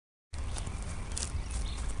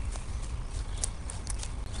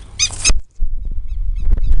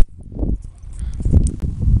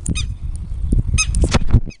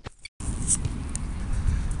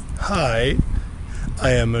Hi,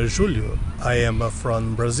 I am Julio. I am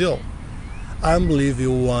from Brazil. I'm living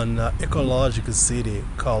in one ecological city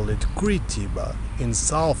called Curitiba in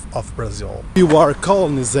south of Brazil. We were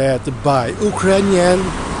colonized by Ukrainian,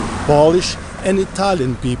 Polish and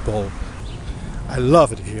Italian people. I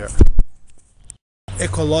love it here.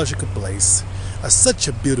 Ecological place, such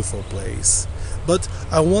a beautiful place. But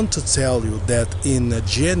I want to tell you that in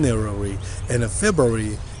January and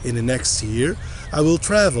February in the next year, I will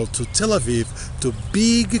travel to Tel Aviv to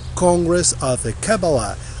big congress of the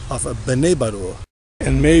Kabbalah of Bnei Baruch.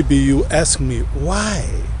 And maybe you ask me why?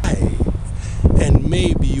 And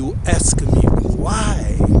maybe you ask me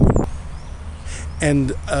why?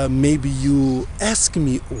 And maybe you ask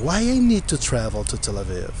me why I need to travel to Tel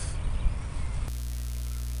Aviv?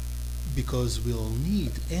 Because we'll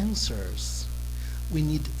need answers. We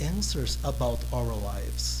need answers about our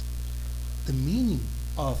lives, the meaning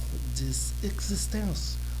of this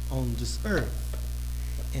existence on this earth.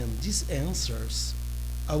 And these answers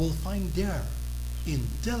I will find there in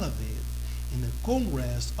Tel Aviv, in the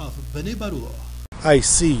Congress of Bnei Baruch. I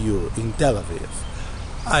see you in Tel Aviv.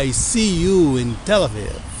 I see you in Tel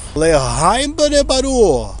Aviv. L'chaim Bnei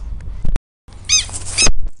Baruch.